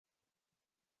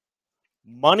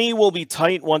Money will be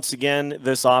tight once again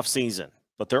this offseason,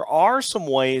 but there are some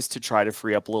ways to try to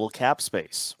free up a little cap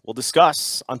space. We'll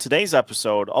discuss on today's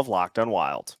episode of Locked on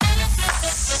Wild.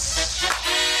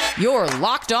 You're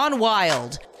Locked on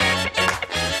Wild,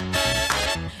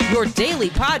 your daily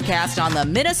podcast on the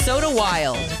Minnesota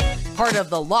Wild. Part of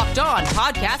the Locked On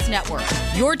Podcast Network,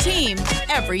 your team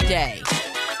every day.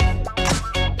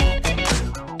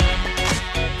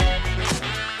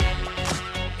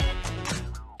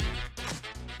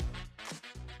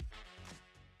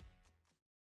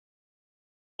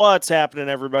 What's happening,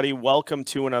 everybody? Welcome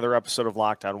to another episode of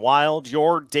Locked on Wild,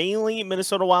 your daily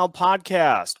Minnesota Wild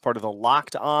podcast, part of the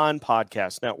Locked On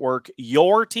Podcast Network,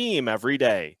 your team every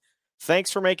day.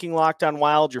 Thanks for making Locked on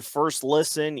Wild your first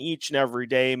listen each and every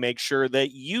day. Make sure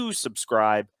that you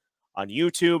subscribe on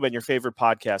YouTube and your favorite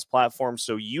podcast platform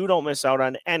so you don't miss out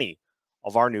on any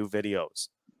of our new videos.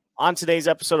 On today's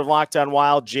episode of Locked on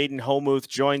Wild, Jayden Homuth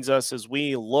joins us as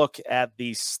we look at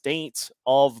the state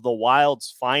of the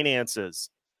Wild's finances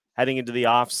heading into the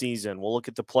offseason. We'll look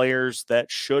at the players that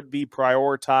should be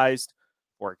prioritized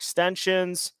for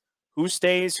extensions, who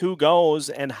stays, who goes,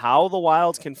 and how the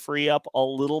Wild can free up a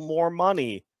little more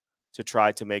money to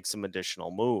try to make some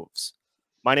additional moves.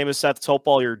 My name is Seth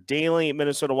Topol, your daily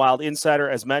Minnesota Wild insider.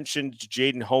 As mentioned,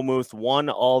 Jayden Homuth, one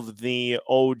of the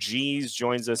OGs,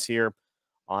 joins us here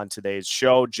on today's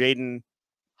show. Jayden,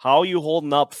 how are you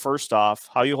holding up? First off,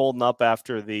 how are you holding up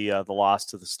after the loss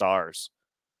to the Stars?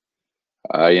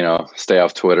 Stay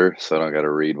off Twitter, so I don't got to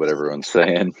read what everyone's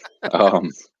saying.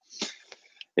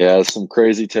 Yeah, some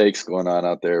crazy takes going on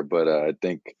out there, but I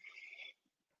think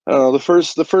the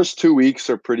first 2 weeks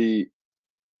are pretty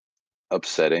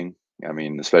upsetting. We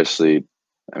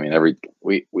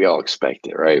all expect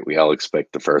it, right? We all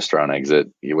expect the first round exit.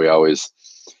 We always,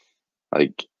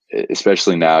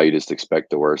 especially now, you just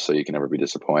expect the worst, so you can never be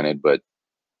disappointed. But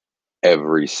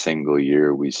every single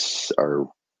year we are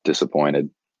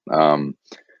disappointed.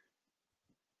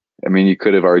 You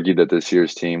could have argued that this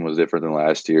year's team was different than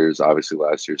last year's. Obviously,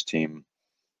 last year's team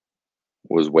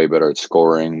was way better at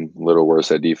scoring, a little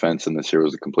worse at defense, and this year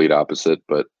was the complete opposite.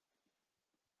 But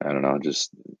I don't know, just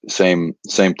same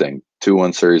thing.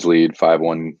 2-1 series lead,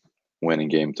 5-1 win in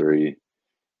game 3,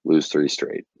 lose 3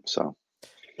 straight. So,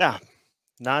 yeah,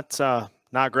 not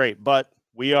great. But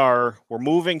we're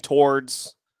moving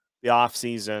towards the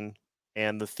offseason.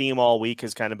 And the theme all week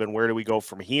has kind of been, where do we go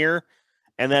from here?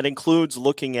 And that includes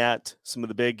looking at some of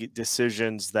the big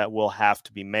decisions that will have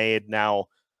to be made. Now,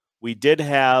 we did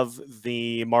have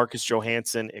the Marcus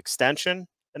Johansson extension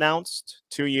announced,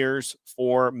 2 years,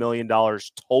 $4 million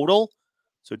total.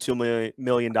 So $2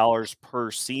 million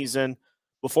per season.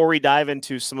 Before we dive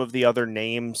into some of the other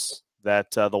names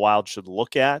that the Wild should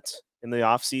look at in the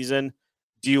offseason,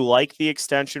 do you like the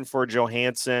extension for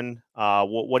Johansson?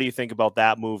 What do you think about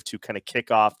that move to kind of kick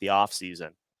off the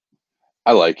offseason?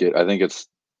 I like it. I think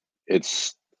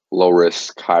it's low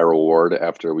risk, high reward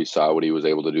after we saw what he was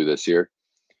able to do this year.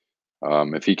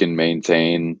 If he can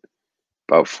maintain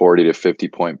about 40 to 50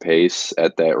 point pace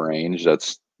at that range,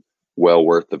 that's well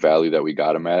worth the value that we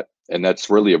got him at. And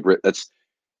that's really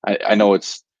I know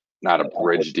it's not a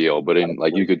bridge deal, but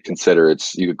you could consider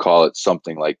you could call it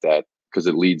something like that, because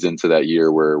it leads into that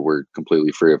year where we're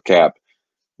completely free of cap.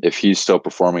 If he's still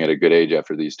performing at a good age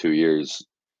after these 2 years,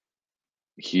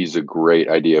 he's a great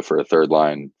idea for a third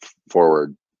line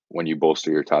forward when you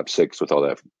bolster your top 6 with all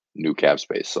that new cap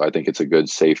space. So I think it's a good,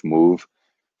 safe move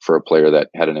for a player that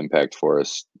had an impact for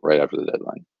us right after the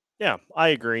deadline. Yeah, I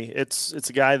agree. It's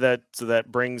a guy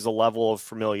that brings a level of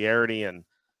familiarity, and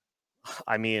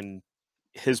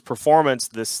his performance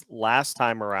this last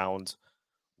time around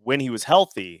when he was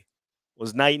healthy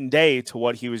was night and day to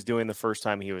what he was doing the first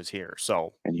time he was here.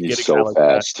 So and he's so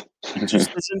fast. He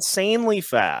just is insanely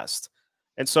fast.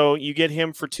 And so you get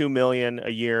him for $2 million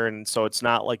a year, and so it's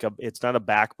not a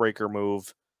backbreaker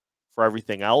move for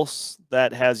everything else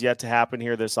that has yet to happen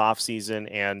here this offseason.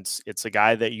 And it's a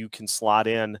guy that you can slot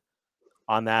in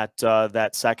on that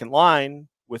second line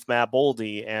with Matt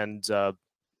Boldy, and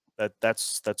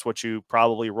that's what you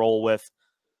probably roll with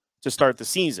to start the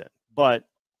season. But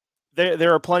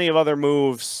there are plenty of other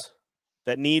moves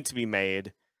that need to be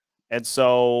made. And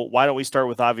so why don't we start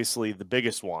with obviously the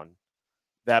biggest one,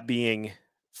 that being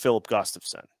Filip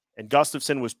Gustavsson. And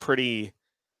Gustavsson was pretty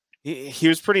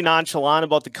nonchalant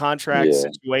about the contract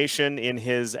situation in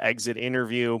his exit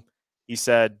interview. He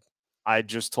said, I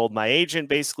just told my agent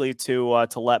basically to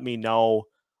let me know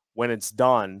when it's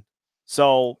done.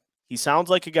 So he sounds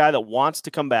like a guy that wants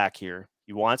to come back here.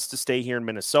 He wants to stay here in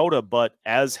Minnesota, but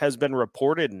as has been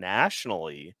reported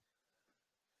nationally,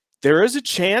 there is a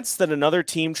chance that another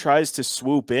team tries to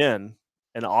swoop in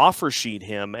offer sheet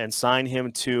him and sign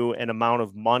him to an amount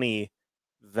of money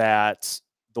that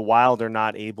the Wild are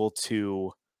not able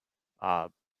to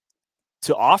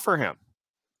offer him.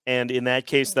 And in that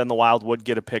case, then the Wild would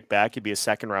get a pick back. It'd be a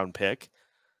second-round pick.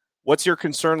 What's your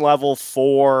concern level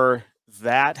for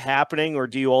that happening, or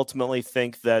do you ultimately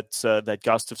think that that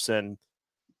Gustavsson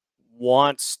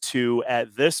wants to,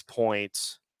 at this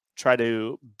point, try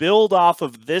to build off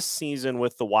of this season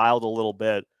with the Wild a little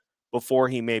bit before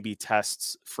he maybe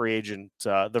tests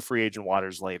the free agent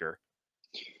waters later?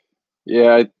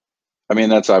 Yeah, I mean,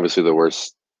 that's obviously the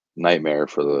worst nightmare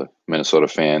for the Minnesota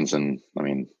fans. And I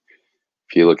mean,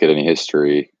 if you look at any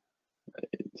history,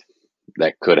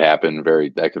 that could happen.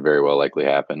 That could very well likely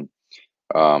happen.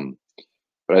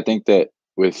 But I think that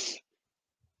with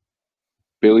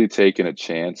Billy taking a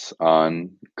chance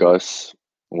on Gus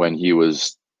when he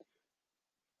was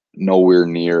nowhere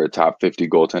near a top 50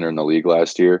 goaltender in the league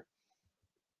last year,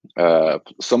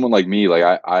 someone like me,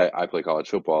 like I play college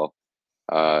football.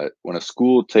 When a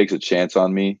school takes a chance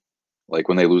on me, like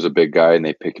when they lose a big guy and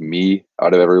they pick me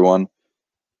out of everyone,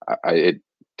 it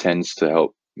tends to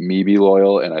help me be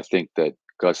loyal. And I think that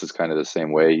Gus is kind of the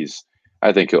same way.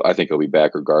 I think he'll be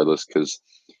back regardless, because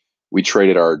we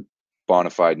traded our bona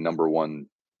fide number one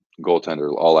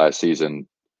goaltender all last season,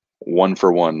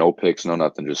 1-for-1, no picks, no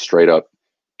nothing, just straight up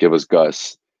give us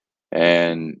Gus.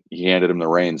 And he handed him the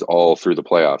reins all through the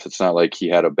playoffs. It's not like he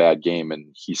had a bad game and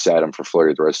he sat him for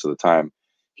Fleury the rest of the time.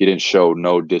 He didn't show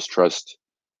no distrust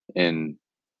in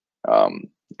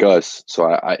Gus.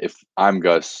 So if I'm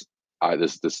Gus,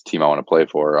 this team I want to play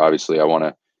for. Obviously, I want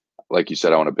to, like you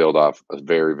said, I want to build off a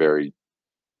very, very,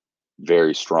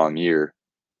 very strong year.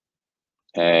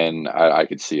 And I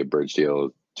could see a bridge deal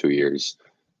 2 years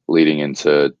leading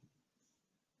into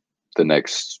the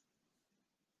next,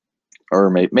 or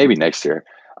maybe next year.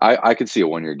 I could see a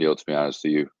 1 year deal, to be honest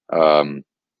with you,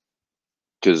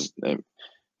 because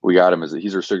we got him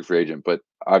he's a restricted free agent. But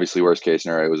obviously, worst case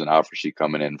scenario, it was an offer sheet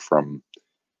coming in from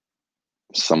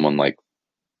someone like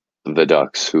the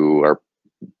Ducks, who are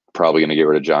probably going to get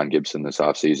rid of John Gibson this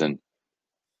offseason.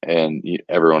 And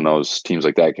everyone knows teams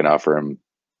like that can offer him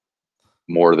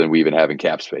more than we even have in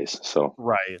cap space. So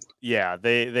right, yeah,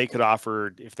 they could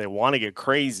offer, if they want to get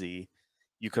crazy,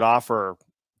 you could offer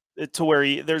it to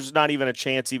where there's not even a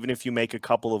chance, even if you make a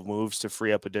couple of moves to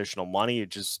free up additional money. It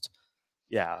just,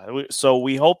 yeah. So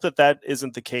we hope that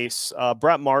isn't the case.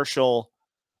 Brett Marshall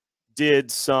did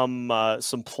some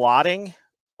plotting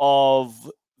of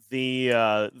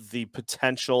the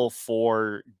potential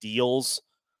for deals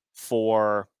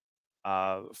for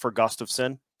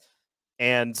Gustavsson.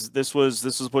 And this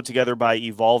was put together by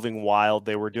Evolving Wild.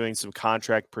 They were doing some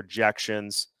contract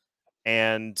projections,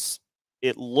 and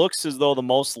it looks as though the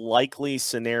most likely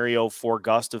scenario for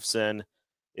Gustavsson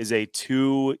is a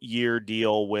 2-year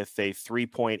deal with a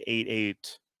 3.88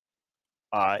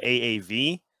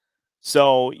 AAV.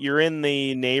 So you're in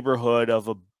the neighborhood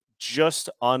of just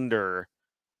under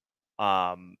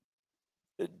 8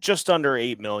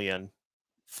 million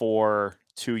for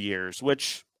 2 years,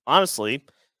 which honestly,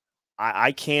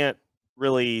 I can't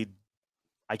really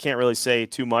say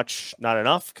too much, not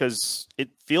enough, because it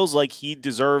feels like he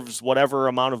deserves whatever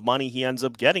amount of money he ends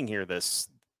up getting here this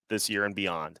year and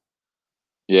beyond.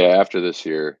 Yeah, after this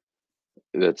year,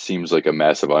 that seems like a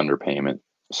massive underpayment.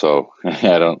 So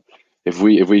if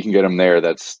we can get him there,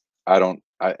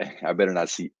 I better not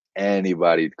see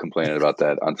anybody complaining about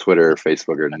that on Twitter or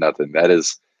Facebook or nothing. That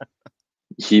is,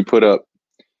 he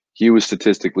was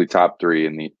statistically top 3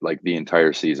 in the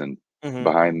entire season,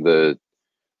 behind the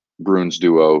Bruins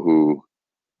duo who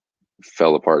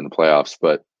fell apart in the playoffs.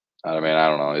 But I mean, I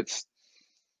don't know. It's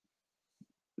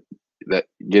that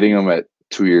getting him at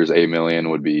 2 years, $8 million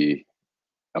would be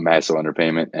a massive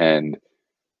underpayment. And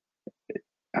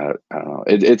I don't know.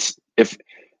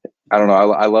 I don't know.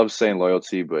 I love saying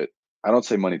loyalty, but I don't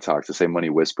say money talks. I say money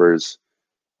whispers.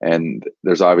 And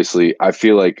there's obviously, I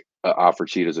feel like an offer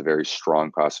sheet is a very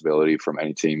strong possibility from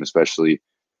any team, especially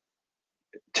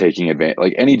taking advantage.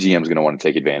 Like, any GM is going to want to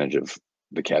take advantage of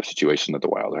the cap situation that the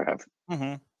Wild have.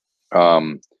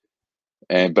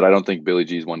 But I don't think Billy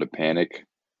G's one to panic.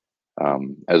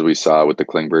 As we saw with the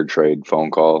Klingberg trade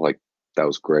phone call, like, that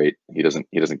was great. He doesn't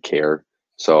care.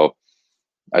 So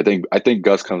I think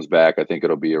Gus comes back. I think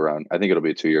it'll be a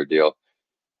 2-year deal,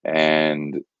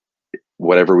 and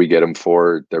whatever we get him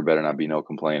for, there better not be no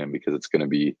complaining, because it's going to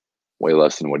be way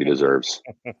less than what he deserves.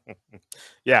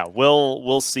 Yeah,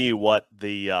 we'll see what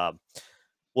the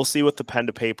pen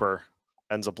to paper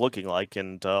ends up looking like,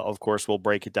 and of course we'll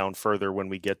break it down further when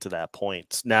we get to that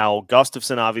point. Now,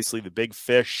 Gustavsson, obviously the big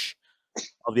fish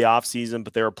of the offseason,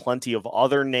 but there are plenty of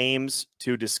other names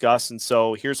to discuss. And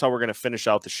so here's how we're going to finish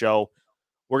out the show.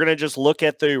 We're going to just look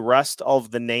at the rest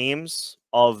of the names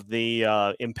of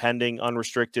the impending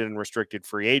unrestricted and restricted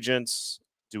free agents.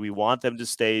 Do we want them to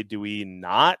stay? Do we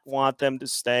not want them to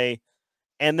stay?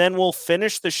 And then we'll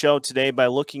finish the show today by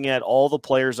looking at all the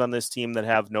players on this team that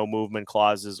have no movement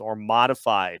clauses or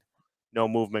modified no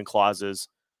movement clauses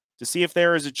to see if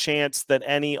there is a chance that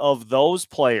any of those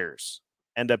players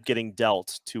end up getting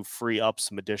dealt to free up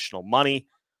some additional money.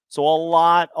 So a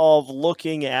lot of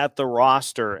looking at the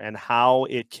roster and how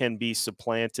it can be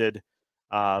supplanted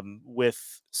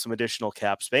with some additional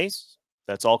cap space.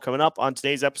 That's all coming up on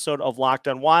today's episode of Locked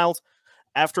On Wild.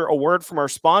 After a word from our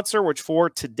sponsor, which for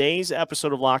today's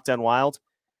episode of Locked On Wild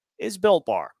is Built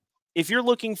Bar. If you're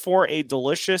looking for a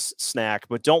delicious snack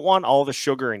but don't want all the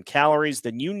sugar and calories,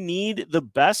 then you need the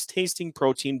best tasting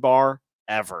protein bar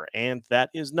ever, and that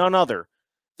is none other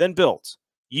than Built.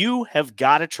 You have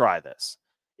got to try this.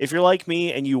 If you're like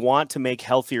me and you want to make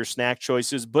healthier snack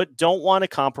choices but don't want to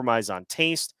compromise on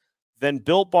taste, then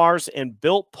Built Bars and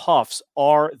Built Puffs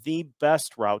are the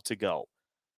best route to go.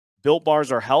 Built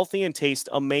Bars are healthy and taste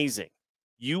amazing.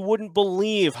 You wouldn't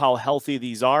believe how healthy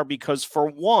these are because, for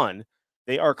one,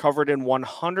 they are covered in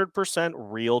 100%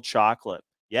 real chocolate.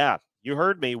 Yeah, you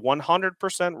heard me,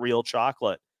 100% real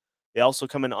chocolate. They also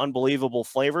come in unbelievable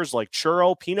flavors like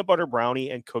churro, peanut butter brownie,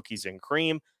 and cookies and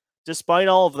cream. Despite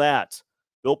all of that,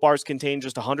 Built Bars contain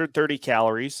just 130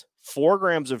 calories, 4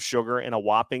 grams of sugar, and a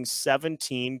whopping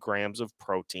 17 grams of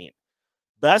protein.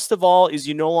 Best of all is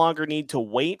you no longer need to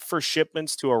wait for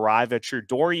shipments to arrive at your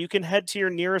door. You can head to your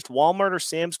nearest Walmart or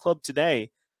Sam's Club today,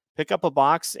 pick up a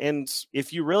box, and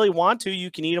if you really want to,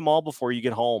 you can eat them all before you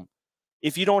get home.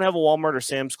 If you don't have a Walmart or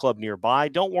Sam's Club nearby,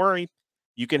 don't worry.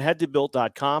 You can head to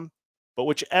Built.com, but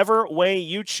whichever way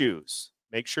you choose,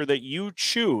 make sure that you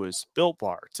choose Built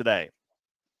Bar today.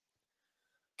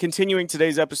 Continuing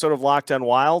today's episode of Locked On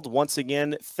Wild, once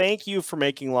again, thank you for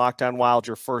making Locked On Wild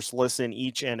your first listen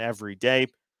each and every day.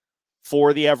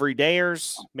 For the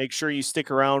everydayers, make sure you stick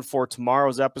around for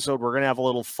tomorrow's episode. We're going to have a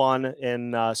little fun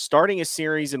in starting a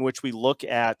series in which we look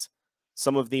at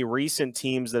some of the recent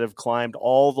teams that have climbed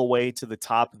all the way to the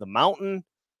top of the mountain.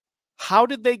 How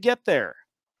did they get there?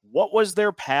 What was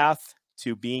their path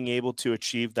to being able to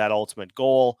achieve that ultimate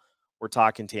goal? We're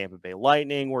talking Tampa Bay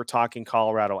Lightning. We're talking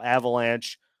Colorado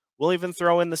Avalanche. We'll even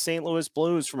throw in the St. Louis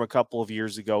Blues from a couple of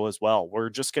years ago as well.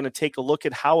 We're just going to take a look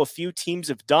at how a few teams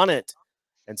have done it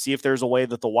and see if there's a way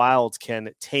that the Wild can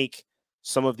take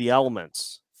some of the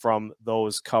elements from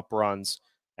those cup runs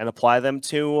and apply them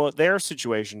to their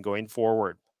situation going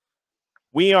forward.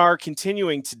 We are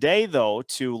continuing today, though,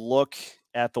 to look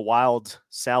at the Wild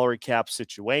salary cap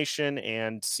situation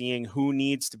and seeing who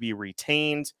needs to be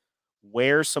retained,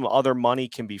 where some other money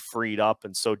can be freed up.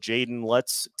 And so, Jayden,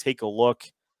 let's take a look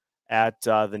at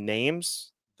the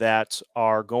names that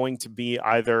are going to be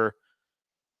either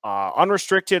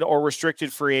unrestricted or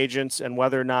restricted free agents and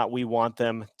whether or not we want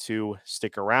them to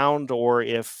stick around or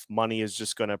if money is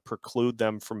just going to preclude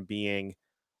them from being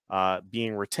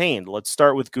retained. Let's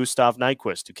start with Gustav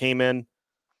Nyquist, who came in,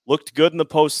 looked good in the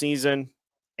postseason,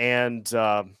 and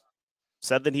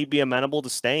said that he'd be amenable to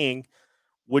staying.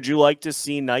 Would you like to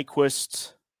see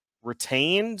Nyquist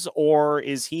retained, or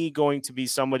is he going to be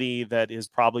somebody that is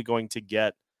probably going to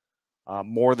get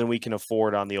more than we can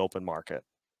afford on the open market?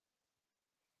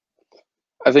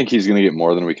 I think he's going to get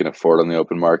more than we can afford on the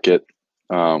open market.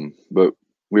 But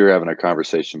we were having a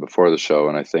conversation before the show,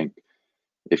 and I think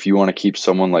if you want to keep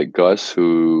someone like Gus,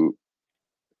 who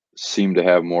seemed to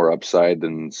have more upside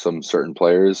than some certain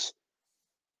players,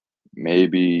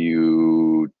 maybe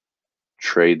you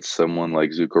trade someone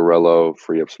like Zuccarello,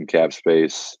 free up some cap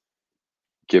space,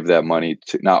 give that money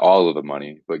to, not all of the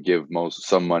money, but give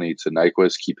some money to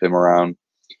Nyquist, keep him around.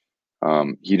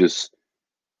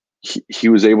 He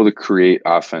was able to create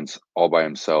offense all by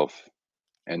himself,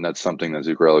 and that's something that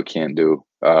Zuccarello can't do.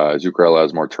 Zuccarello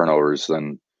has more turnovers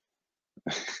than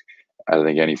I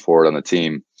think any forward on the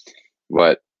team,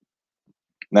 but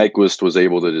Nyquist was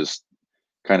able to just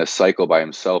kind of cycle by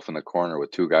himself in the corner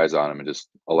with 2 guys on him and just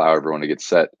allow everyone to get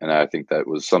set. And I think that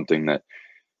was something that,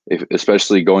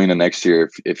 especially going to next year,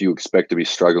 if you expect to be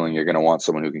struggling, you're going to want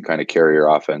someone who can kind of carry your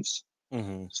offense.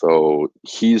 Mm-hmm. So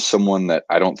he's someone that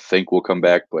I don't think will come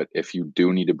back, but if you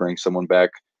do need to bring someone back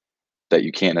that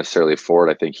you can't necessarily afford,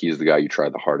 I think he's the guy you try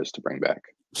the hardest to bring back.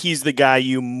 He's the guy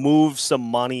you move some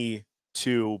money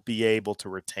to be able to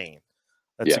retain.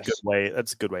 That's a good way.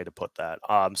 That's a good way to put that.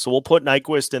 So we'll put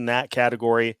Nyquist in that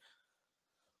category.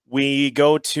 We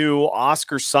go to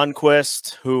Oskar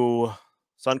Sundqvist, who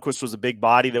Sundqvist was a big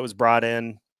body that was brought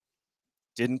in.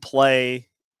 didn't play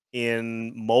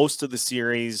in most of the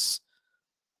series.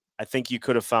 I think you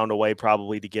could have found a way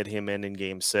probably to get him in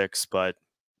Game 6, but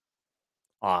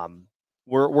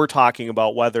we're talking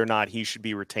about whether or not he should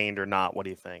be retained or not. What do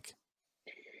you think?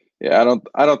 Yeah,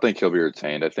 I don't think he'll be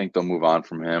retained. I think they'll move on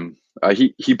from him.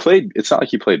 He played. It's not like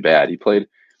he played bad. He played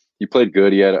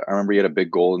good. I remember he had a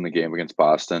big goal in the game against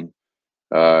Boston.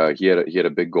 He had a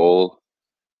big goal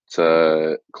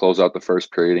to close out the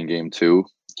first period in Game 2,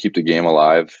 keep the game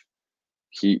alive.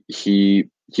 He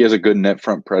has a good net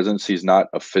front presence. He's not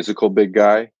a physical big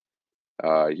guy.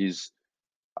 He's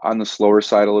on the slower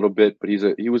side a little bit, but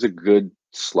he was a good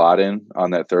slot in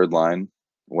on that third line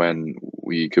when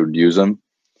we could use him.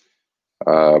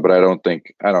 But I don't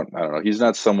know. He's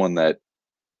not someone that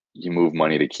you move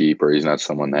money to keep, or he's not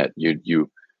someone that you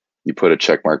put a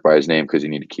check mark by his name because you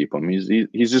need to keep him. He's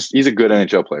a good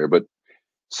NHL player, but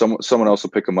someone else will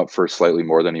pick him up for slightly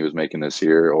more than he was making this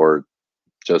year, or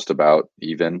just about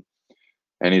even.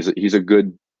 And he's a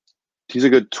good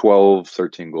 12,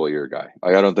 13 goal a year guy.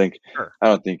 Like, I don't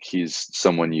think he's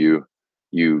someone you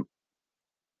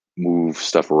move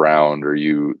stuff around or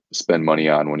you spend money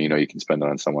on when you know you can spend it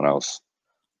on someone else.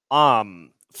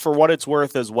 For what it's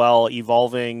worth as well,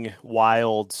 Evolving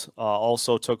Wild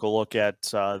also took a look at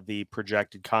the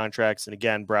projected contracts. And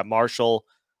again, Brett Marshall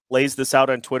lays this out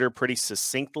on Twitter pretty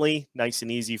succinctly, nice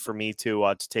and easy for me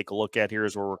to take a look at here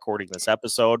as we're recording this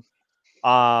episode.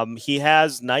 He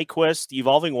has Nyquist.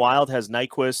 Evolving Wild has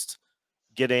Nyquist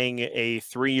getting a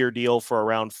 3-year deal for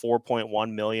around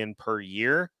 $4.1 million per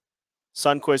year.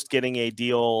 Sundqvist getting a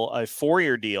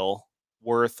 4-year deal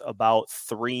worth about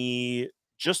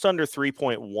just under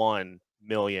 $3.1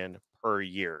 million per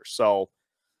year. So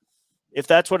if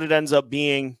that's what it ends up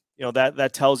being,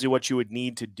 that tells you what you would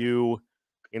need to do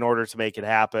in order to make it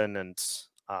happen. And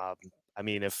I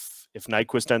mean, if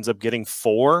Nyquist ends up getting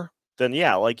 4, then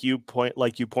yeah, like you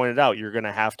pointed out, you're going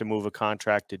to have to move a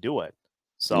contract to do it.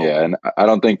 So yeah, and I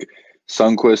don't think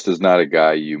Sundqvist is not a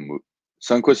guy you move.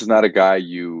 Sundqvist is not a guy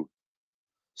you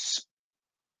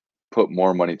put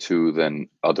more money to than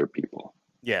other people.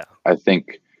 Yeah, I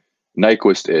think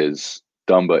Nyquist is,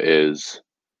 Dumba is,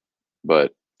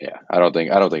 but yeah, I don't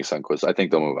think Sundqvist. I think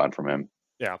they'll move on from him.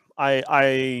 Yeah,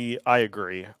 I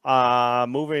agree.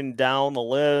 Moving down the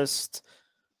list,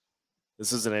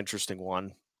 this is an interesting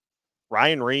one.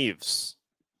 Ryan Reaves.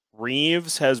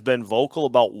 Reaves has been vocal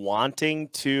about wanting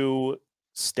to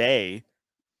stay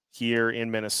here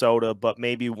in Minnesota, but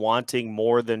maybe wanting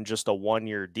more than just a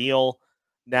 1-year deal.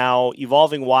 Now,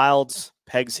 Evolving Wilds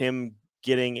pegs him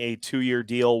getting a 2-year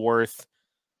deal worth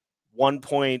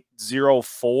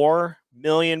 $1.04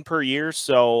 million per year,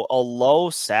 so a low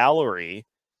salary.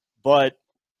 But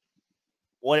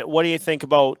what do you think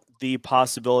about the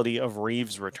possibility of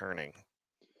Reaves returning?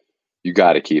 You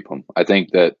got to keep him. I think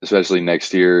that especially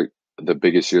next year, the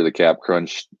biggest year of the cap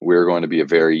crunch, we're going to be a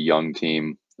very young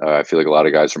team. I feel like a lot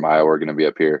of guys from Iowa are going to be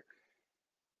up here.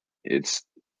 It's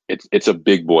a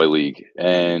big boy league,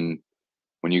 and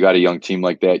when you got a young team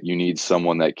like that, you need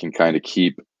someone that can kind of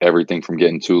keep everything from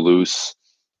getting too loose.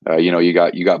 You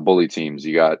got bully teams.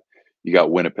 You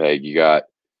got Winnipeg. You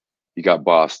got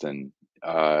Boston.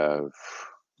 Let's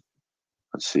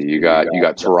see. You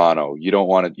got Toronto.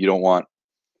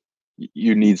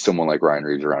 You need someone like Ryan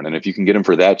Reaves around. And if you can get him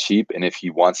for that cheap, and if he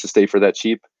wants to stay for that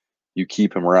cheap, you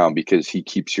keep him around because he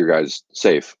keeps your guys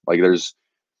safe. Like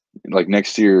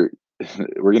next year,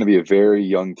 we're going to be a very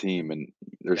young team, and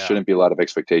there shouldn't be a lot of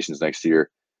expectations next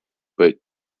year. But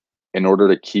in order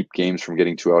to keep games from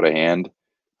getting too out of hand,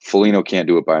 Foligno can't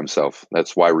do it by himself.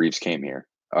 That's why Reaves came here.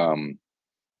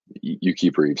 You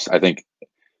keep Reaves. I think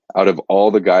out of all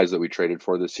the guys that we traded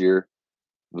for this year,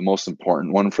 the most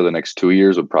important one for the next 2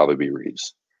 years would probably be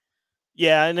Reaves.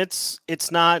 Yeah, and it's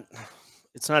not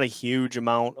a huge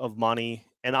amount of money.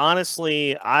 And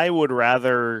honestly, I would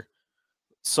rather.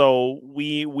 So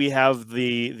we have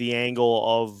the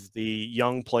angle of the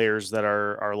young players that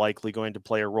are likely going to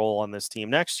play a role on this team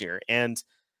next year. And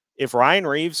if Ryan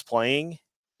Reaves playing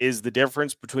is the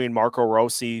difference between Marco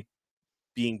Rossi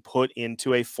being put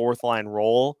into a 4th line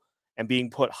role and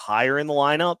being put higher in the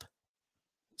lineup,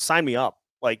 sign me up.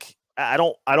 Like, I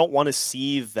don't want to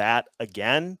see that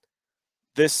again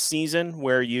this season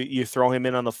where you throw him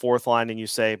in on the 4th line and you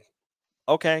say,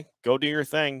 okay, go do your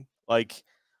thing. Like,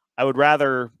 I would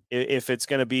rather, if it's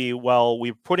going to be, well,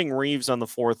 we're putting Reaves on the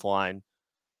 4th line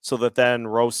so that then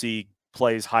Rossi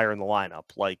plays higher in the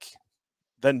lineup, like,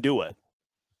 then do it.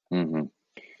 Mm-hmm.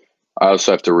 I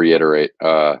also have to reiterate,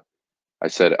 I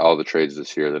said all the trades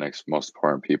this year, the next most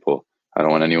important people. I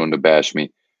don't want anyone to bash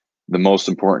me. The most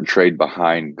important trade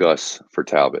behind Gus for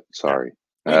Talbot. Sorry.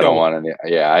 I don't want any.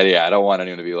 Yeah, I don't want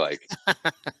anyone to be like,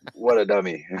 "What a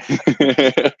dummy."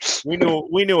 we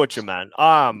knew what you meant.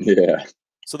 Yeah.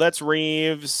 So that's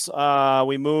Reeves.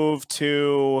 We move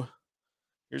to.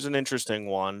 Here's an interesting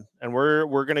one, and we're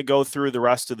going to go through the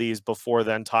rest of these before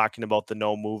then talking about the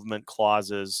no movement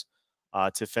clauses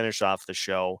to finish off the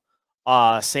show.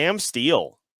 Sam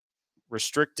Steele,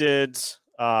 restricted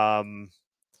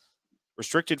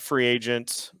free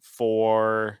agent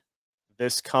for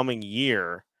this coming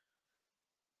year.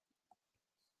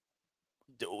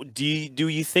 Do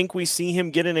you think we see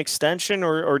him get an extension,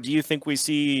 or do you think we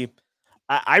see?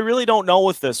 I really don't know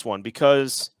with this one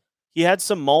because he had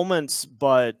some moments,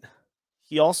 but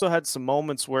he also had some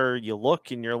moments where you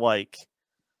look and you're like,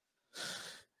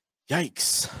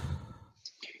 yikes.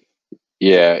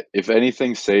 Yeah, if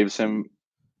anything saves him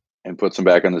and puts him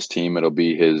back on this team, it'll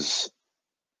be his.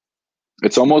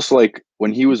 It's almost like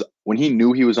when he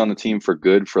knew he was on the team for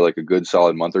good for like a good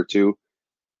solid month or two,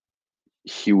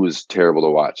 he was terrible to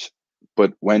watch.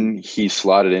 But when he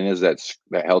slotted in as that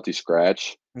healthy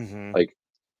scratch, like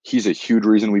he's a huge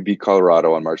reason we beat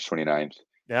Colorado on March 29th.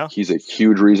 Yeah. He's a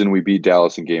huge reason we beat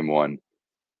Dallas in game 1.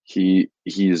 He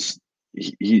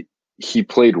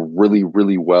played really,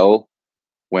 really well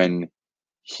when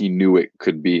he knew it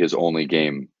could be his only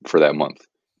game for that month.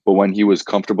 But when he was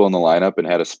comfortable in the lineup and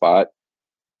had a spot,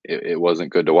 it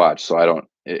wasn't good to watch. So I don't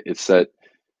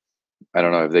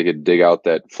know if they could dig out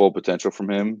that full potential from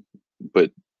him,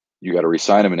 but you got to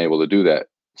re-sign him and able to do that.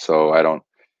 So I don't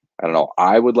know.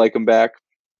 I would like him back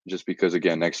just because,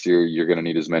 again, next year you're going to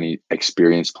need as many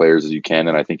experienced players as you can.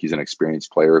 And I think he's an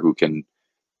experienced player who can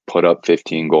put up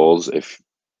 15 goals, if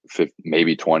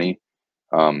maybe 20.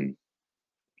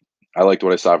 I liked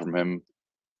what I saw from him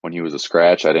when he was a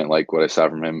scratch. I didn't like what I saw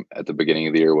from him at the beginning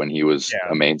of the year when he was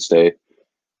a mainstay.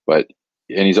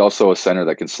 And he's also a center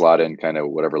that can slot in kind of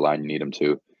whatever line you need him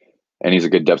to. And he's a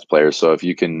good depth player. So if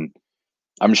you can,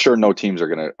 I'm sure no teams are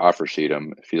going to offer sheet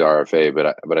him if he's RFA,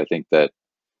 but I think that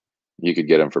you could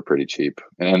get him for pretty cheap.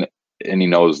 And he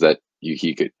knows that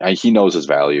he knows his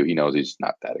value. He knows he's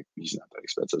not that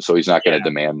expensive. So he's not going to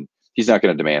demand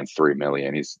 $3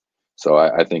 million. So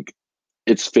I think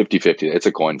it's 50-50. It's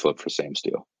a coin flip for Sam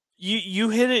Steele. You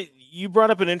hit it. You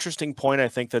brought up an interesting point. I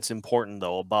think that's important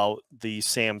though about the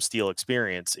Sam Steele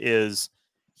experience is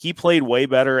he played way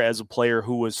better as a player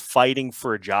who was fighting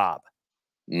for a job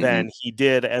than he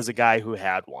did as a guy who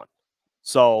had one.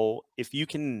 So if you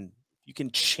can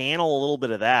channel a little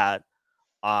bit of that,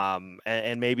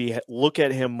 and maybe look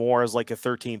at him more as like a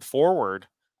 13th forward,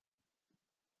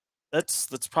 that's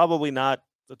probably not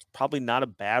a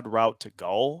bad route to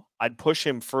go. I'd push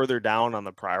him further down on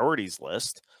the priorities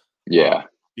list. Yeah.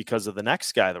 Because of the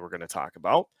next guy that we're going to talk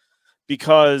about,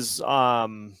 because I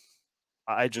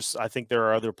think there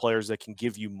are other players that can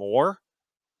give you more,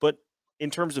 but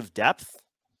in terms of depth,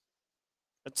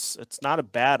 it's not a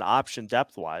bad option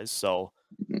depth wise. So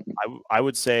I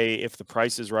would say if the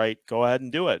price is right, go ahead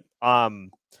and do it. I'm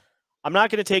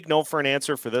not going to take no for an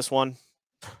answer for this one.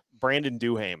 Brandon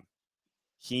Duhaime.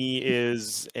 He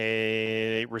is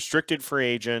a restricted free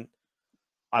agent.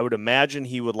 I would imagine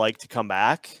he would like to come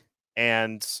back.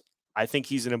 And I think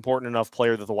he's an important enough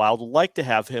player that the Wild would like to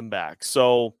have him back.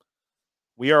 So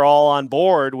we are all on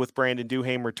board with Brandon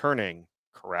Duhaime returning,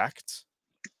 correct?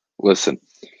 Listen,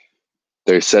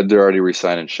 they said they're already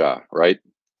re-signing Shaw, right?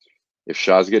 If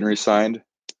Shaw's getting re-signed,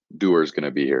 Duehr's going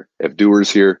to be here. If Duehr's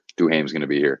here, Duhaime's going to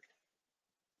be here.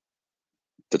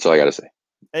 That's all I got to say.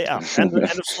 Yeah, end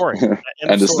of story.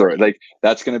 End of story. Like,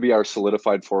 that's going to be our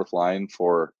solidified fourth line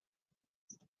for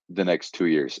the next 2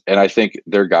 years. And I think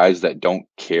they're guys that don't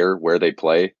care where they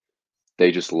play. They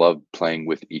just love playing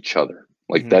with each other.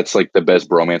 Like that's like the best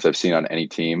bromance I've seen on any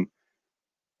team.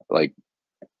 Like,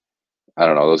 I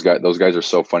don't know, those guys are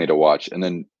so funny to watch. And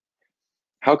then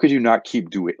how could you not keep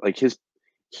doing like he's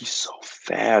so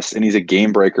fast and he's a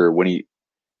game breaker when he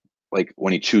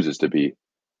chooses to be.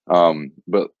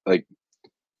 But like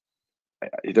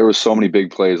there was so many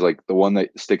big plays. Like the one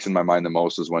that sticks in my mind the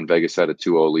most is when Vegas had a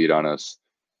 2-0 lead on us.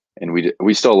 And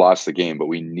we still lost the game, but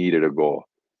we needed a goal.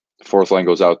 The fourth line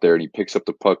goes out there and he picks up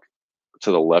the puck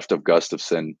to the left of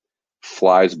Gustavsson,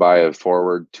 flies by a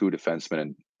forward, 2 defensemen,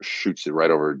 and shoots it right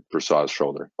over Brassard's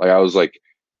shoulder. Like I was like,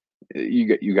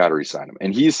 you got to re-sign him.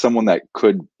 And he's someone that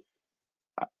could.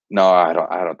 No, I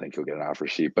don't think he'll get an offer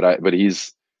sheet, but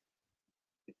he's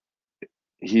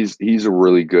a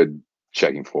really good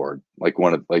checking forward. Like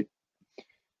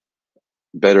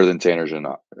better than Tanner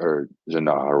Jeannot or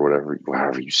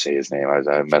however you say his name.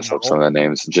 I mess up some of the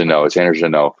names. Tanner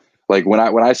Jeannot. Like when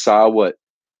I saw what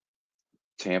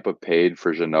Tampa paid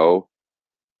for Jeannot,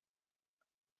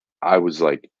 I was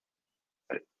like,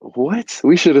 What?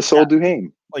 We should have sold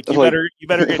Duhaime. Like you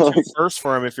better get two first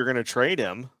for him if you're going to trade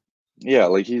him. Yeah,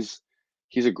 like he's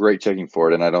a great checking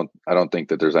forward, and I don't think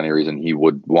that there's any reason he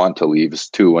would want to leave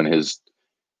too when his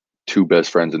two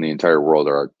best friends in the entire world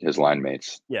are his line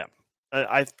mates. Yeah,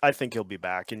 I think he'll be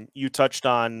back. And you touched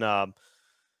on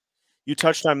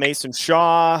Mason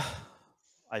Shaw.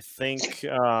 I think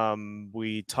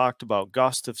we talked about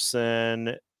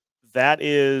Gustavsson. That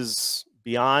is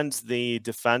beyond the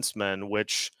defenseman,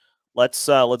 which let's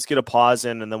get a pause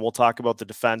in, and then we'll talk about the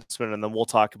defenseman, and then we'll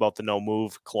talk about the no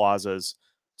move clauses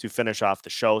to finish off the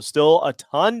show. Still a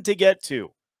ton to get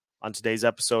to on today's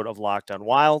episode of Locked on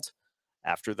Wild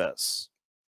after this.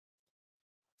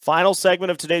 Final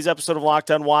segment of today's episode of Locked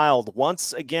on Wild.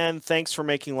 Once again, thanks for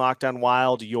making Locked on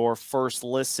Wild your first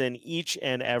listen each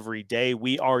and every day.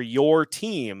 We are your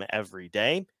team every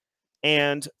day.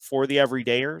 And for the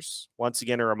everydayers, once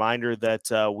again, a reminder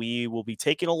that we will be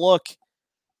taking a look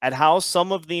at how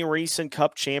some of the recent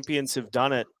Cup champions have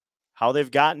done it, how they've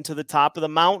gotten to the top of the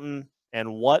mountain,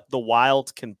 and what the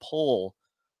Wild can pull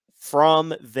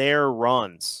from their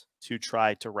runs to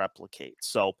try to replicate.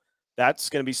 So that's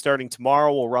going to be starting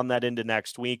tomorrow. We'll run that into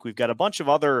next week. We've got a bunch of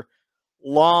other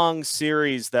long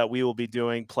series that we will be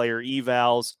doing, player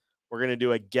evals. We're going to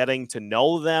do a getting to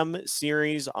know them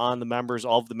series on the members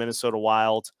of the Minnesota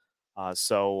Wild.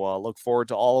 So look forward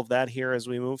to all of that here as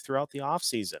we move throughout the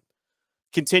offseason.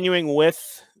 Continuing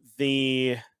with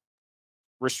the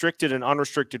restricted and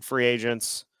unrestricted free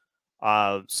agents.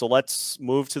 So let's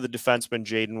move to the defenseman,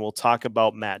 Jayden. We'll talk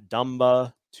about Matt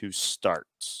Dumba to start.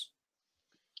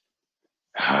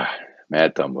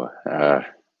 Matt Dumba.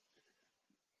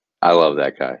 I love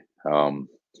that guy.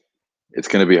 It's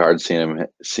going to be hard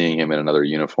seeing him in another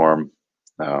uniform.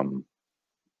 And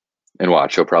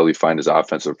watch, he'll probably find his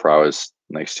offensive prowess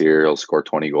next year. He'll score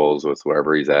 20 goals with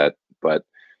wherever he's at. But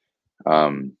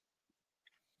I'm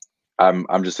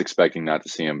just expecting not to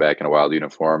see him back in a Wild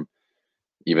uniform,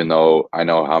 even though I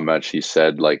know how much he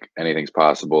said like anything's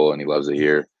possible and he loves it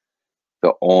here.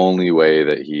 The only way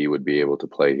that he would be able to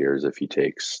play here is if he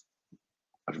takes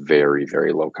a very,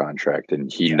 very low contract,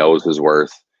 and he knows his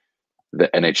worth. The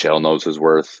NHL knows his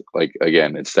worth. Like,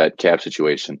 again, it's that cap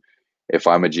situation. If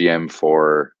I'm a GM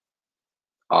for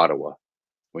Ottawa,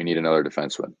 we need another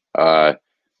defenseman.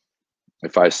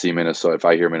 If I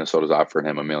hear Minnesota's offering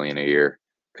him $1 million a year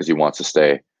because he wants to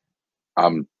stay,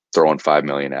 I'm throwing $5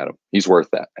 million at him. He's worth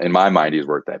that. In my mind, he's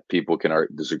worth that. People can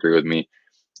disagree with me.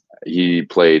 He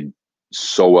played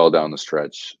so well down the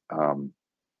stretch.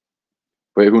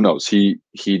 But who knows? He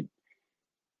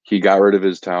got rid of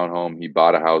his townhome. He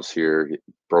bought a house here.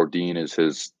 Brodin is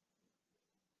his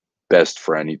best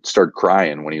friend. He started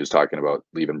crying when he was talking about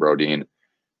leaving Brodin.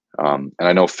 And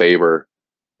I know Faber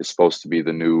is supposed to be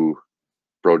the new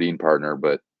Brodin partner,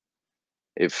 but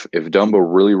if Dumba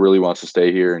really, really wants to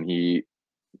stay here and he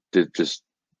just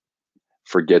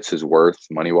forgets his worth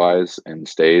money-wise and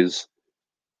stays,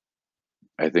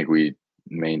 I think we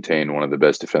maintain one of the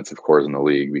best defensive cores in the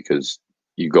league, because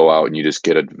you go out and you just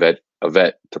get a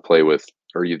vet to play with,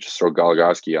 or you just throw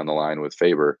Goligoski on the line with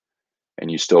Faber, and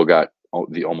you still got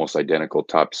the almost identical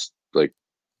top 6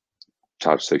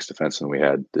 defensemen we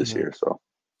had this year. So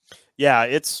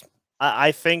yeah,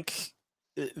 I think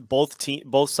both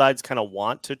sides kind of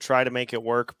want to try to make it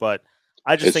work, but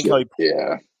I just think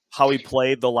how he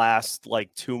played the last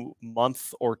like 2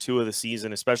 months or 2 of the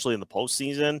season, especially in the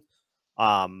postseason,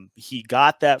 he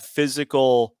got that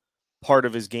physical part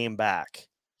of his game back.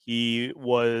 He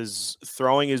was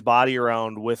throwing his body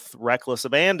around with reckless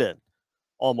abandon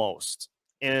almost.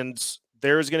 And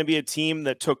there's going to be a team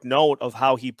that took note of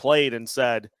how he played and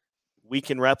said, we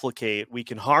can replicate, we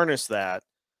can harness that.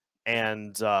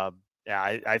 And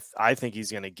I think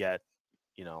he's going to get,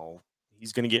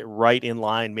 he's going to get right in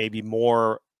line, maybe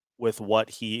more with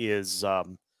what he is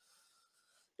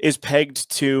pegged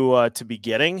to be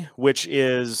getting, which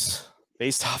is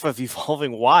based off of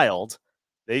Evolving Wild.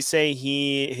 They say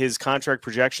his contract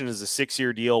projection is a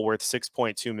 6-year deal worth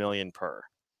 $6.2 million per.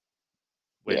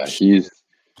 Which,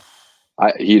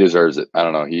 he deserves it. I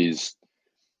don't know.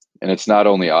 And it's not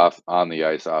only on the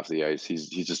ice, off the ice. He's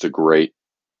just a great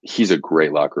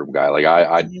locker room guy. Like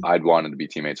I'd wanted to be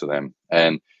teammates with him,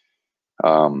 and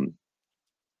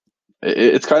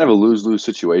it's kind of a lose-lose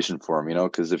situation for him,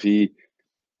 because if he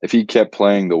kept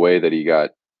playing the way that he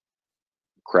got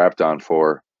crapped on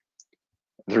for,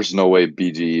 there's no way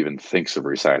BG even thinks of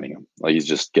resigning him. Like, he's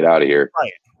just get out of here.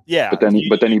 Right. Yeah. But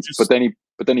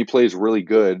then he plays really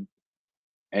good,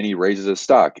 and he raises his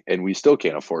stock, and we still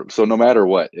can't afford him. So no matter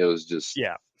what, it was just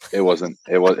it wasn't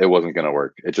going to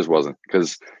work. It just wasn't,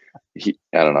 because I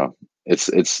don't know. It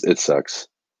sucks.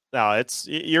 No,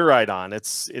 you're right on.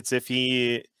 It's if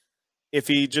he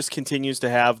just continues to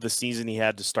have the season he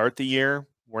had to start the year,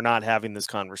 we're not having this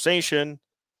conversation.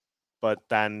 But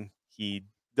then he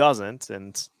doesn't,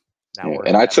 and now we're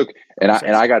and I took and I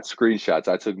conversation. got screenshots.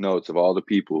 I took notes of all the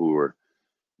people who were,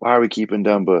 why are we keeping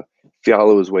Dumba?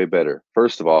 Fiala was way better.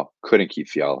 First of all, couldn't keep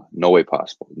Fiala. No way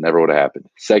possible. Never would have happened.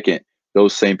 Second,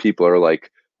 those same people are like,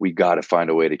 we got to find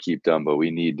a way to keep Dumba. We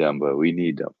need Dumba. We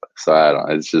need Dumba. So I don't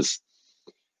know. It's just,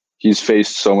 he's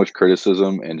faced so much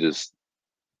criticism and just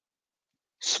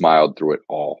smiled through it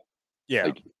all. Yeah.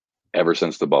 Like ever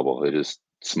since the bubble, they just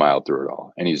smiled through it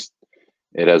all. And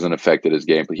it hasn't affected his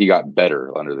game. But he got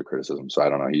better under the criticism. So I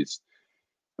don't know. I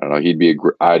don't know. He'd be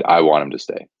I want him to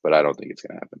stay, but I don't think it's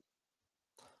going to happen.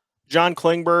 John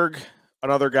Klingberg,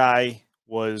 another guy,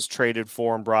 was traded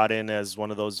for and brought in as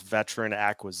one of those veteran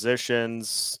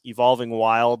acquisitions. Evolving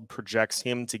Wild projects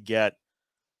him to get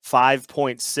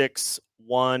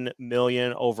 $5.61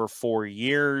 million over 4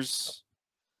 years.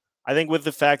 I think with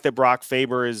the fact that Brock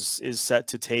Faber is set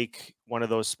to take one of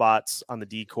those spots on the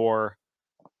D-core,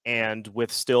 and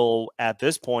with still at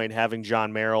this point having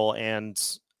John Merrill and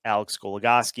Alex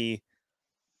Goligoski,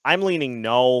 I'm leaning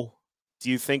no. Do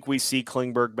you think we see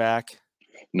Klingberg back?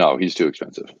 No, he's too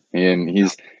expensive, and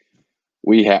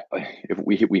we have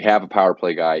a power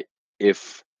play guy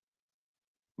if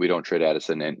we don't trade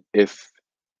Addison, and if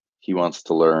he wants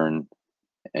to learn,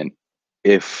 and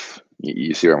if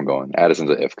you see where I'm going. Addison's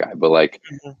an if guy, but like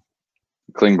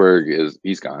Klingberg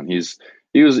he's gone. He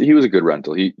was a good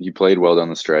rental. He played well down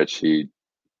the stretch. He's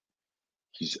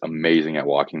amazing at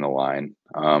walking the line.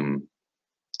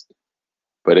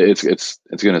 But it's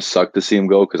gonna suck to see him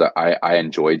go because I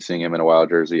enjoyed seeing him in a Wild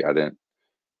jersey. I didn't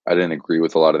agree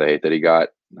with a lot of the hate that he got.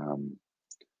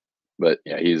 But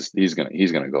yeah, he's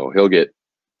gonna go. He'll get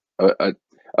a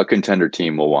contender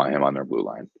team will want him on their blue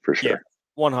line for sure. Yeah,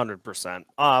 100%.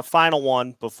 Final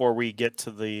one before we get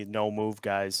to the no move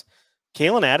guys.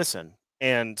 Calen Addison,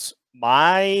 and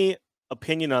my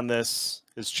opinion on this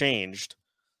has changed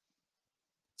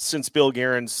since Bill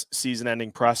Guerin's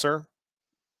season-ending presser.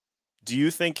 Do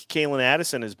you think Calen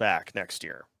Addison is back next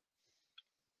year?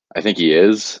 I think he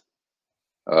is.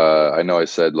 I know I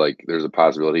said like there's a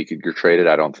possibility he could get traded.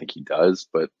 I don't think he does,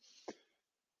 but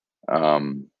I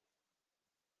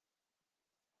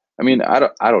mean, I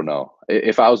don't know.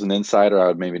 If I was an insider, I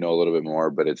would maybe know a little bit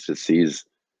more, but it's just he's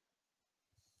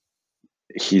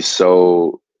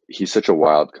such a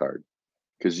wild card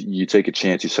because you take a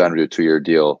chance, you sign him to a 2-year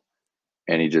deal,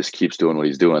 and he just keeps doing what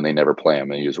he's doing. They never play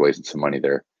him, and he just wasting some money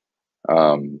there.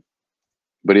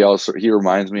 But he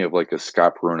reminds me of like a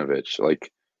Scott Perunovich,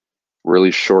 like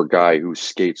really short guy who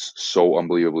skates so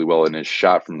unbelievably well, and his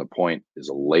shot from the point is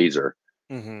a laser,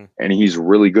 and he's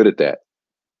really good at that.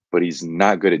 But he's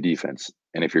not good at defense.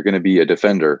 And if you're going to be a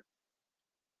defender,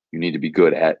 you need to be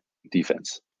good at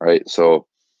defense, right? So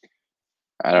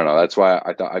I don't know. That's why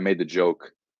I thought I made the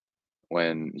joke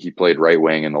when he played right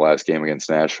wing in the last game against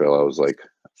Nashville. I was like,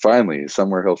 finally,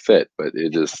 somewhere he'll fit. But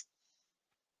it just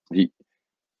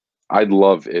I'd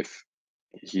love if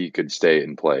he could stay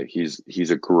and play. He's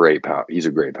a great power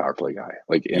play guy.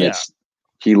 Like, and yeah.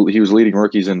 he was leading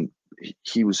rookies, and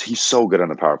he's so good on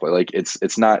the power play. Like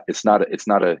it's not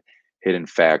a hidden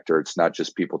fact, or it's not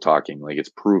just people talking. Like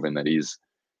it's proven that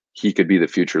he could be the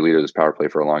future leader of this power play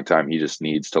for a long time. He just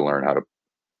needs to learn how to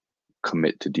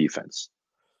commit to defense.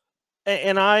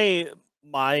 And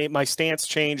my stance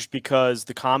changed because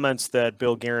the comments that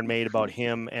Bill Guerin made about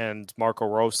him and Marco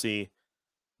Rossi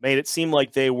made it seem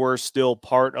like they were still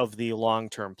part of the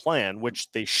long-term plan,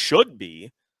 which they should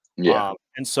be. Yeah.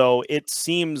 And so it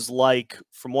seems like,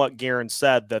 from what Guerin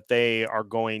said, that they are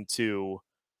going to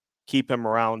keep him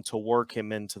around to work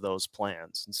him into those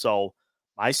plans. And so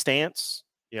my stance,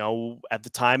 at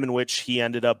the time in which he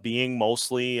ended up being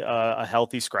mostly a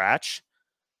healthy scratch,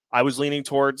 I was leaning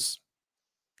towards,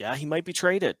 yeah, he might be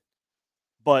traded.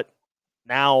 But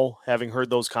now, having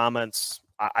heard those comments,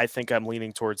 I think I'm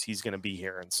leaning towards he's going to be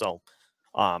here. And so,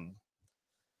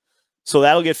 so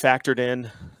that'll get factored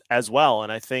in as well.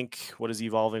 And I think, what does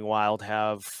Evolving Wild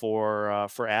have for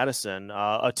Addison?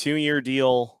 A 2-year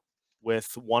deal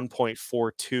with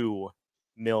 $1.42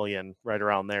 million, right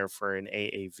around there for an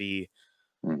AAV.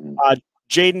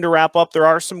 Jayden, to wrap up, there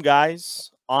are some guys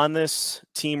on this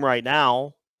team right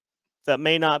now that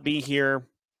may not be here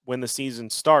when the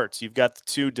season starts. You've got the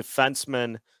 2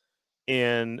 defensemen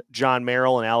in John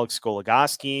Merrill and Alex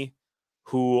Goligoski,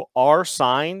 who are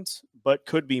signed but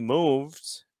could be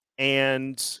moved.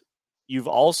 And you've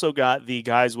also got the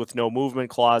guys with no movement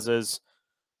clauses,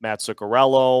 Matt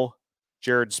Zuccarello,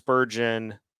 Jared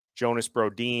Spurgeon, Jonas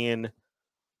Brodin.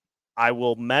 I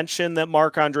will mention that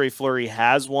Marc-Andre Fleury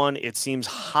has one. It seems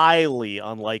highly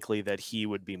unlikely that he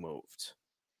would be moved.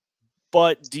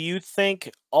 But do you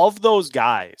think of those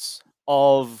guys,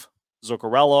 of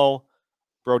Zuccarello,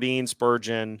 Brodin,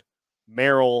 Spurgeon,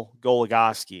 Merrill,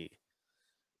 Goligoski,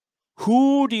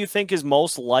 who do you think is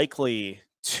most likely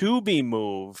to be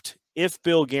moved if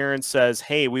Bill Guerin says,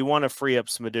 hey, we want to free up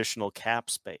some additional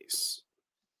cap space?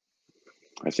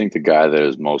 I think the guy that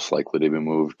is most likely to be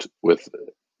moved with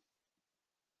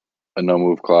a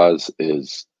no-move clause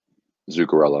is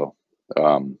Zuccarello.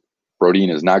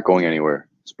 Brodin is not going anywhere.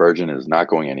 Spurgeon is not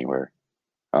going anywhere.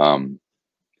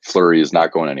 Fleury is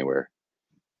not going anywhere.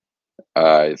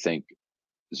 I think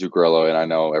Zuccarello, and I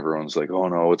know everyone's like, oh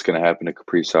no, what's going to happen to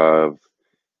Kaprizov?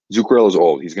 Zuccarello's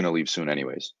old. He's going to leave soon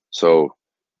anyways. So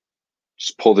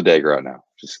just pull the dagger out now.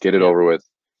 Just get it over with.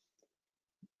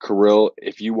 Kirill,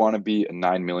 if you want to be a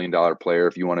 $9 million player,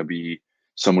 if you want to be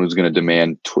someone who's going to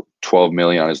demand $12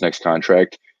 million on his next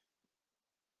contract,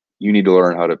 you need to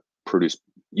learn how to produce.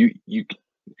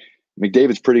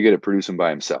 McDavid's pretty good at producing by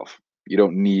himself. You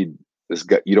don't need this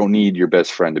guy. You don't need your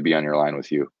best friend to be on your line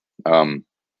with you.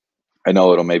 I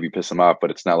know it'll maybe piss him off, but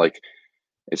it's not like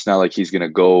he's going to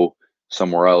go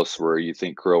somewhere else where you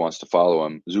think Kirill wants to follow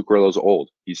him. Zuccarello's old.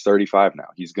 He's 35 now.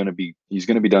 He's going to be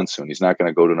done soon. He's not going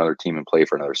to go to another team and play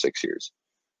for another 6 years.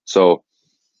 So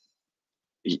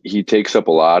he takes up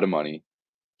a lot of money.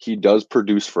 He does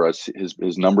produce for us.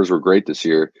 His numbers were great this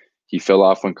year. He fell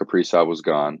off when Kaprizov was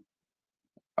gone.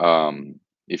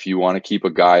 If you want to keep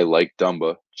a guy like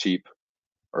Dumba cheap,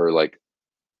 or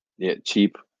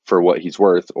cheap for what he's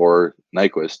worth, or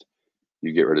Nyquist,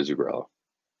 you get rid of Zuccarello.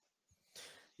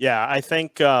 Yeah, I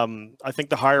think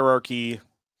the hierarchy,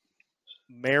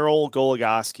 Merrill,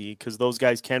 Goligoski, because those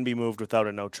guys can be moved without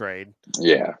a no trade.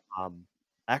 Yeah.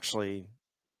 Actually,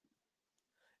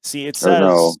 see, it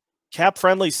says Cap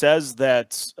Friendly says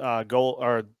that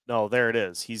there it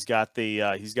is. He's got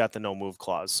the no move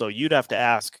clause. So you'd have to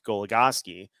ask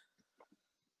Goligoski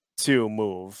to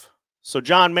move. So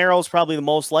John Merrill's probably the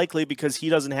most likely because he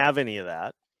doesn't have any of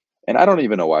that. And I don't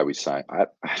even know why we signed.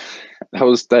 I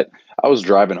was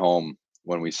driving home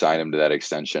when we signed him to that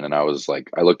extension, and I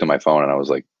looked at my phone and I was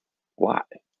like, why?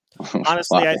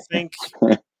 Honestly,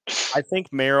 why? I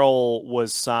think Merrill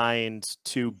was signed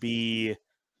to be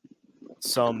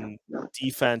some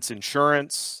defense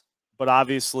insurance, but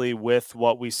obviously with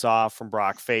what we saw from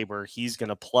Brock Faber, he's going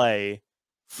to play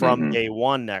from day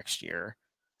one next year.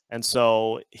 And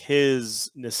so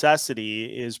his necessity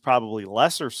is probably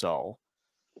lesser so.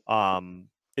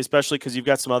 Especially because you've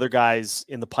got some other guys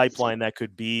in the pipeline that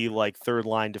could be like third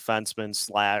line defenseman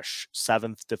 /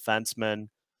 seventh defenseman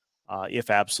if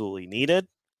absolutely needed.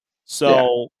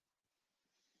 So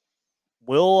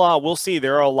we'll see.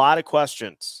 There are a lot of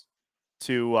questions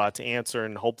to answer,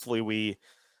 and hopefully we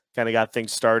kind of got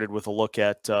things started with a look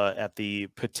at the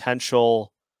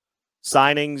potential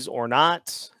signings or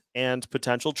not, and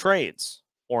potential trades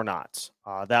or not.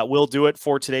 That will do it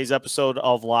for today's episode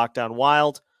of Locked On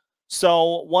Wild.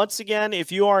 So once again,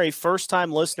 if you are a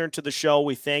first-time listener to the show,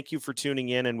 we thank you for tuning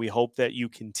in, and we hope that you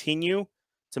continue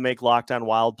to make Locked On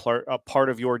Wild a part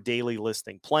of your daily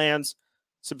listening plans.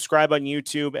 Subscribe on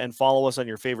YouTube and follow us on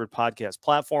your favorite podcast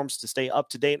platforms to stay up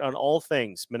to date on all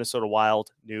things Minnesota Wild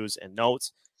news and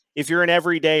notes. If you're an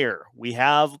everydayer, we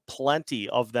have plenty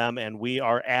of them, and we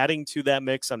are adding to that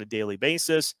mix on a daily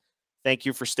basis. Thank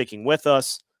you for sticking with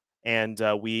us. And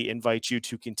we invite you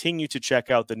to continue to check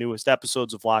out the newest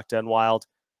episodes of Locked On Wild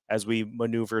as we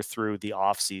maneuver through the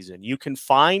offseason. You can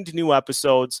find new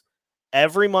episodes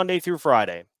every Monday through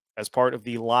Friday as part of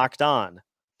the Locked On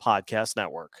Podcast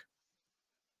Network.